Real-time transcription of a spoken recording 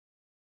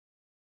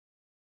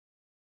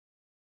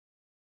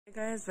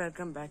Hey guys,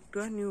 welcome back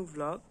to a new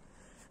vlog,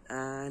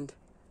 and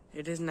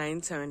it is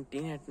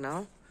 9:17 at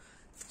now.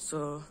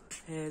 So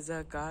here's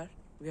our car.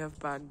 We have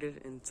parked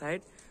it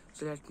inside.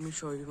 So let me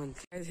show you one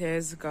thing. Guys,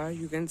 here's the car.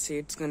 You can see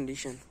its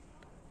condition.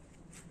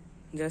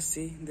 Just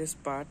see this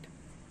part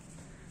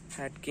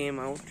had came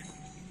out.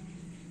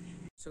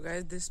 So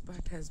guys, this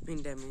part has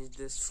been damaged.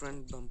 This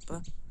front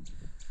bumper.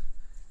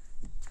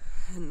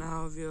 And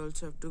now we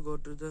also have to go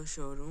to the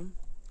showroom,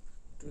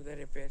 to the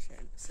repair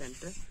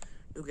center,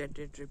 to get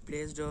it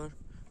replaced or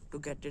to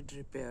get it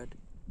repaired.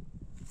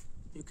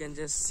 You can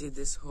just see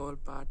this whole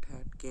part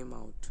had came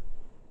out.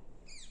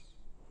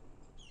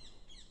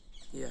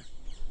 Yeah,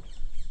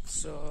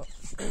 so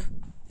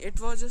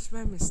it was just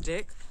by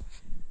mistake.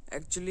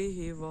 Actually,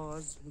 he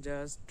was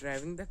just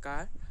driving the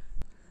car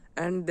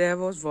and there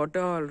was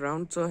water all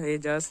around, so he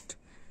just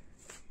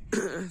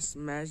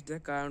smashed the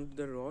car onto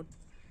the road.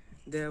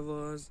 There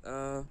was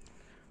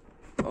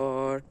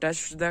or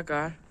touched the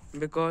car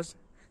because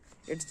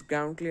its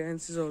ground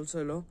clearance is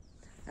also low,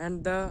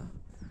 and the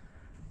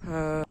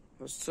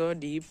was so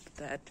deep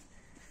that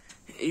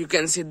you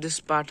can see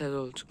this part has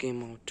also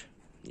came out.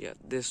 Yeah,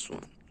 this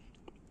one,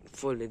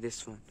 fully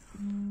this one.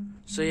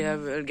 So yeah,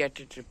 we'll get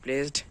it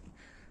replaced.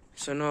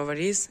 So no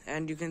worries.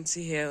 And you can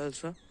see here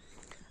also,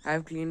 I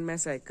have cleaned my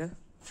cycle.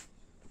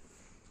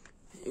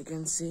 You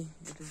can see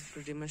it is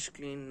pretty much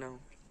clean now.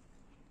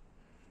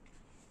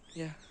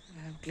 Yeah,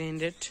 I have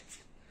cleaned it.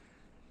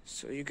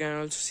 So you can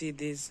also see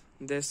this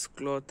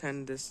cloth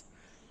and this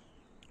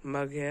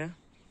mug here.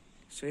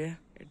 So yeah,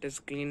 it is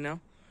clean now.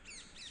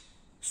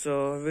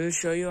 So we'll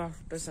show you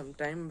after some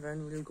time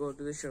when we'll go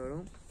to the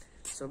showroom.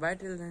 So bye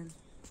till then.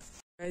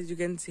 Guys, you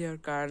can see our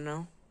car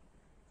now.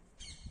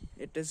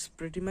 It is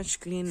pretty much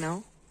clean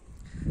now.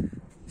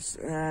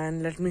 So,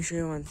 and let me show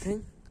you one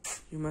thing.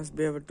 You must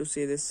be able to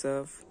see this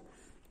surf,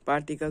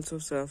 particles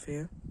of surf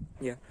here.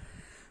 Yeah.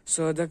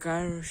 So the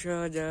car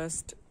washer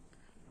just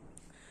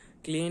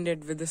cleaned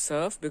it with the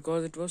surf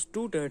because it was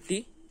too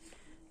dirty.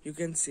 You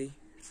can see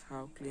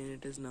how clean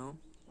it is now.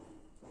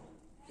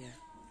 Yeah,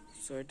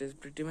 so it is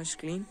pretty much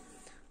clean.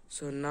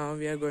 So now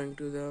we are going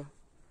to the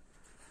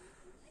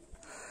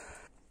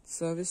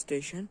service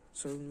station.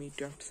 So we'll meet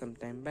you after some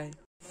time. Bye.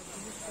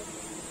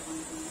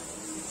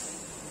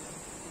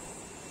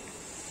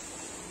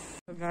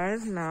 So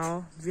guys,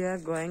 now we are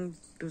going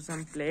to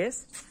some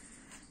place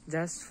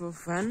just for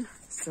fun.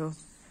 So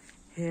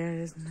here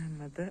is my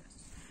mother,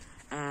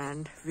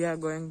 and we are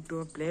going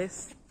to a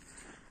place,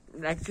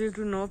 actually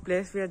to no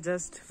place. We'll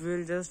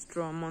just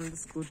roam on the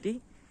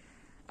scooty,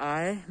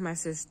 I, my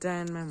sister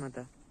and my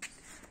mother.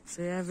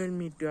 So yeah, we'll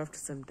meet you after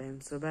some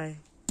time. So bye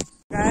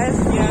guys,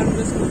 we are on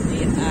the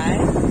scooty, I,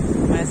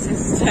 my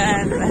sister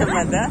and my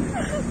mother.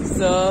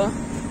 So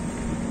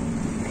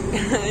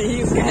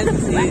you can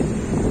see,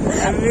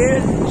 I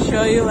will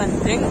show you one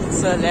thing.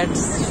 So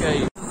let's show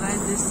you. So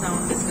guys, this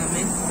sound is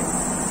coming.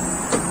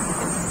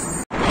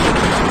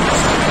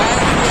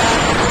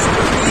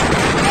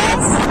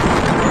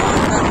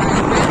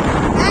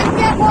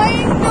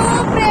 Going to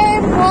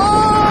Prem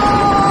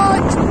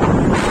Bhoj.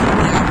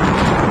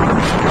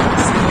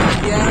 So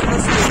we are on the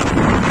street.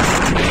 You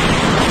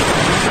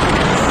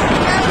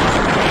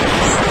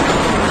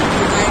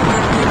might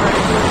not be able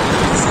to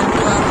listen to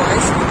our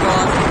voice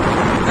because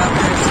the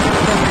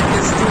wind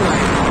is too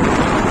wide.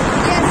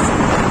 Yes.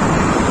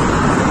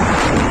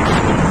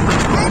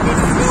 And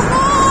it's too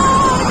cold.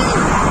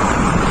 I'm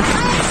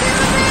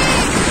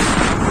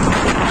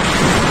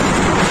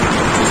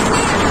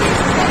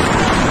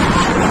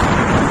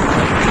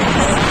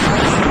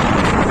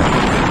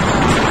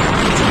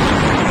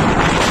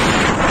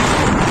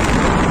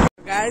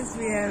Guys,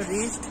 we have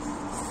reached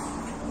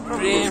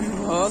Prem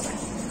Bhoj.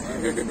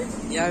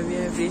 Yeah, we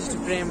have reached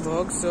Prem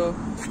Bhoj, so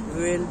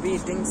we will be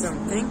eating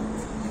something.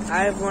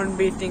 I won't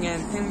be eating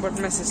anything, but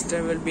my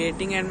sister will be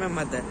eating and my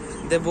mother.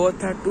 They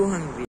both are too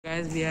hungry.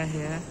 Guys, we are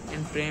here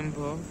in Prem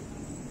Bhoj.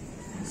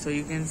 So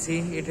you can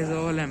see it is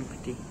all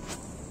empty.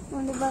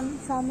 only one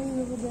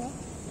family over there.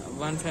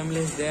 One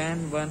family is there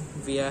and one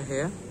we are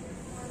here.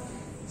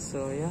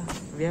 So yeah,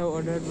 we have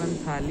ordered one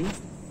thali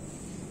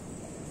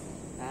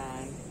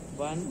and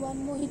One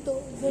mojito,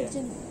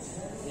 virgin.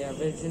 Yeah,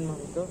 virgin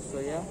mojito. So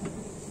yeah.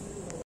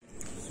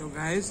 So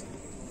guys,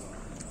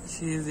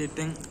 she is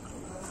eating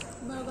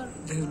Burger.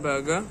 this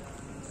burger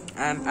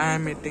and I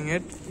am eating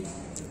it.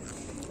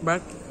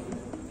 But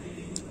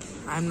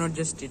I am not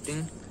just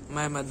eating.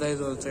 My mother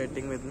is also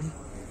eating with me.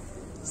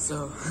 So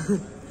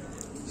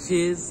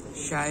she is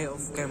shy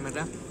of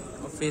camera,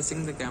 of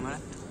facing the camera.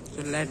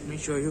 So let me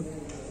show you.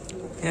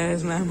 Here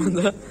is my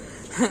mother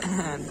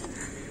and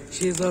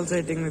she is also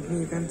eating with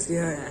me. You can see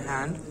her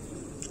hand.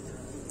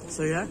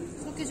 So yeah.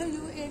 So Keshav,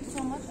 you ate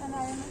so much and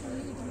I am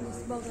only eating this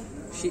burger.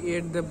 She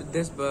ate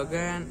this burger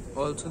and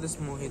also this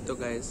mojito,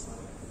 guys.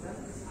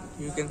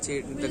 You can see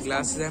it, the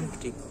glass is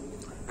empty.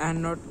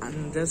 And not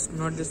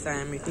just I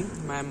am eating.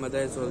 My mother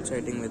is also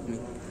eating with me.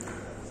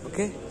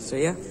 Okay, so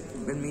yeah,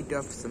 we'll meet you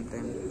after some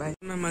time. Bye.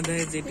 My mother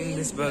is eating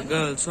this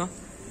burger also.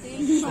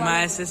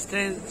 My sister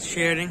is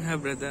sharing her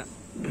brother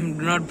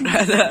not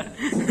brother.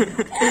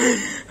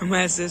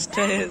 My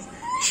sister is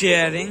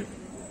sharing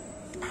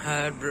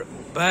her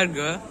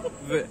burger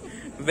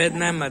with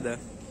my mother.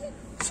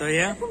 So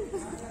yeah,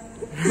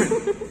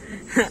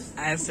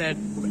 I said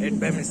it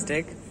by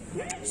mistake.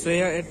 So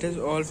yeah, it is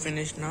all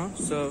finished now.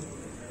 So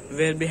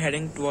we'll be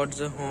heading towards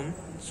the home.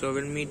 So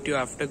we'll meet you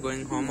after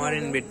going home or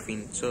in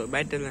between. So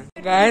bye till then.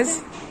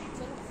 Guys,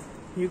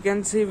 you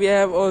can see we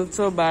have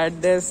also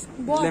bought this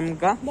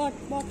limca.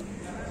 Bought.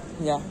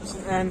 Yeah,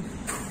 and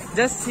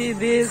just see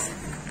these.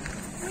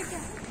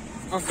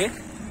 Okay.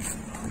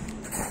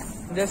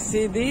 Just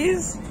see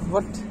these.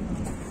 What?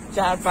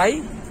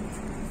 Charpai.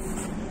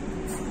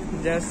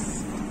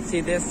 Just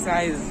see this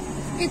size.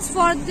 It's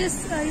for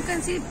this, you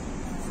can see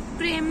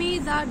Premi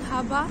the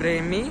dhaba.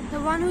 Premi. The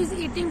one who is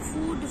eating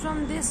food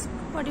from this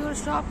particular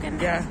shop can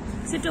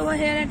sit over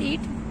here and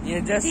eat.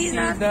 You just These see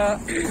are the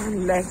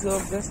legs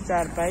of this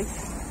charpai.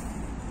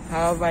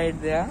 How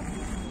wide they are.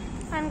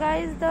 And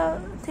guys,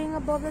 the thing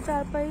above the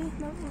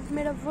charpai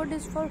made of wood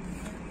is for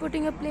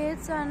putting your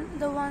plates, and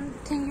the one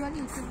thing you are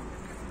eating.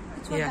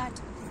 It's for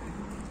that.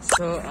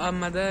 So our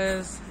mother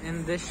is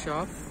in this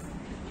shop.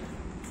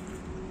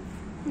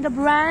 The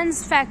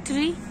brand's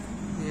factory.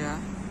 Yeah.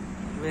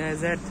 Where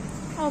is it?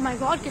 Oh my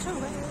God,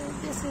 Keshav,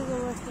 this is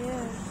over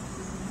here.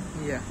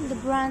 Yeah. The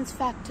brand's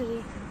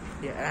factory.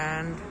 Yeah,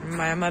 and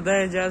my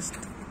mother just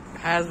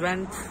has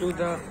went to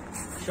the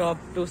shop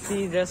to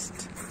see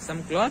just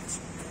some clothes.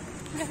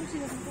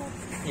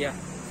 Yeah.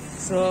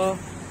 So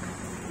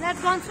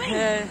Let's go and swing.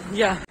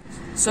 yeah.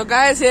 So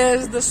guys, here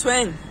is the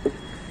swing.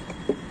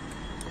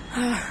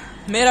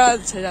 मेरा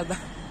अच्छा जाता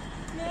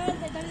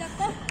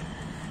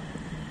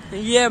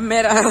ये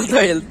मेरा तो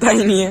हिलता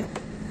ही नहीं है.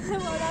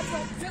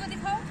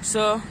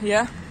 So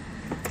yeah.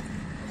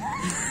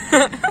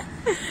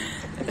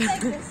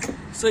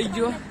 So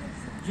you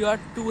are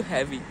too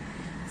heavy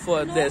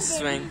for this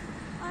swing.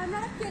 I'm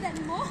not a kid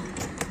anymore.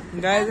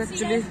 Guys,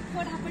 actually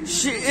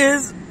she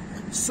is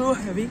so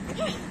heavy.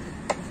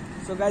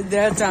 So guys,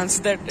 there are chances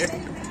that it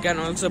can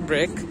also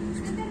break.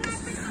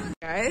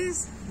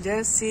 Guys,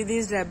 just see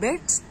these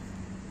rabbits.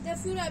 There are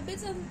few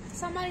rabbits and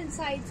some are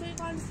inside, so you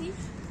can't see.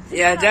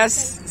 Yeah,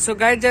 just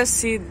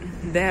see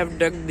they have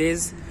dug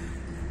these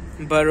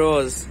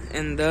burrows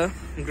in the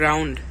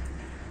ground.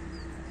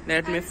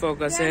 Let me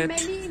focus There are it.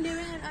 many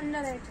living under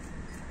it.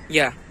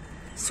 Yeah,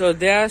 so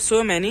there are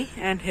so many,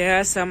 and here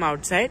are some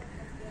outside.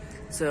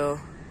 So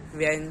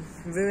we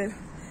will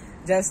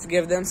just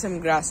give them some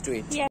grass to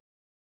eat. Yeah.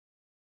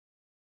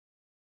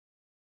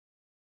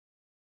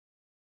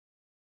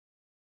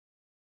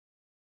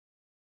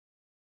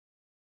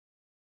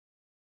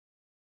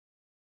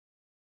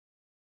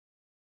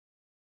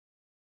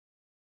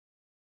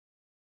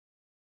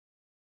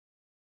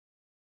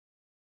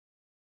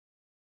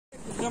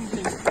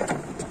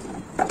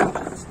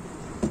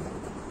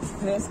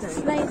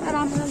 Right,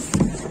 आराम.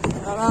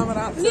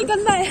 ये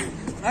गंदा है.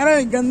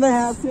 अरे गंदा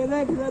है आपसे.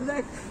 देख.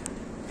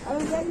 अरे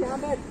देख यहाँ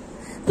बैठ.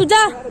 तू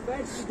जा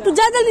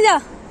जल्दी जा.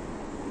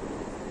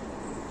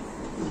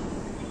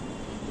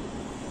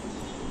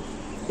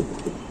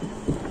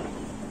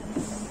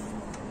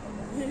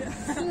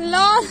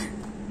 Lol.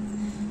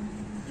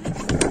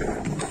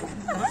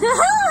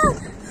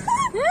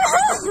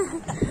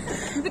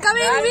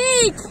 Becoming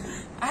weak.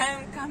 I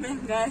am coming,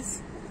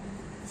 guys.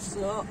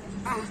 So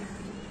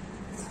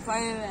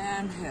finally I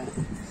am here.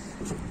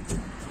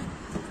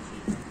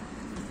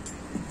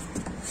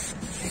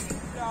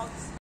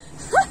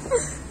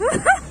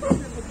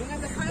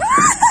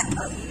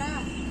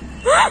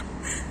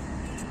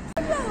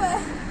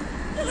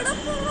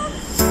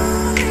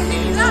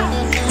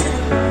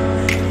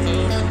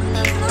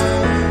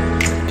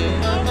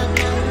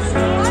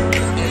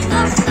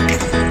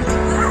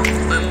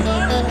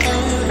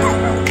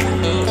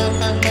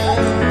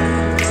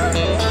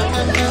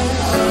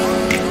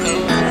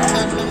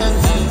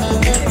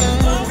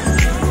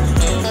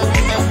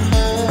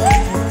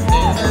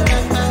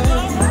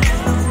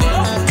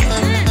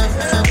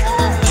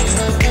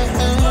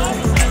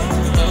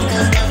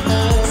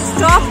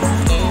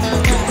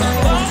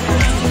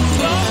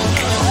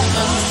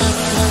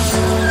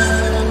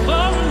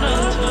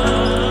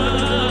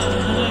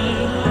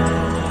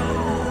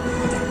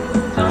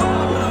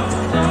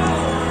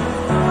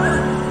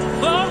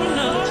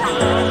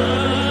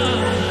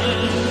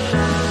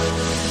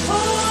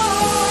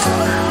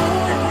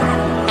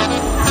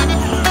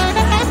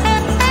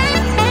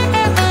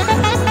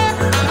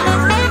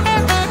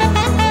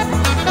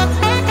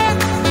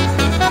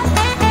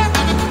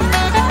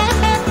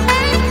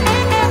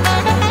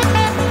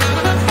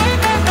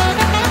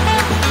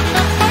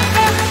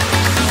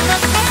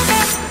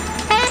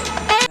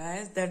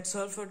 That's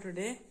all for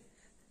today.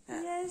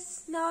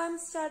 Yes, now I'm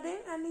studying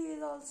and he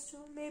is also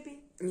maybe.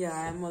 Yeah,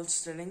 I'm also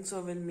studying,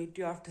 so we'll meet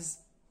you after.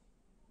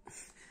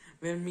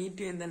 We'll meet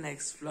you in the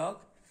next vlog.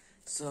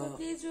 So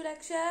please do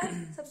like, share,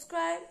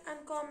 subscribe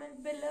and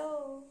comment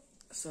below.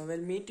 So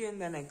we'll meet you in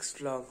the next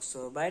vlog.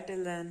 So bye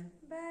till then.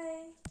 Bye.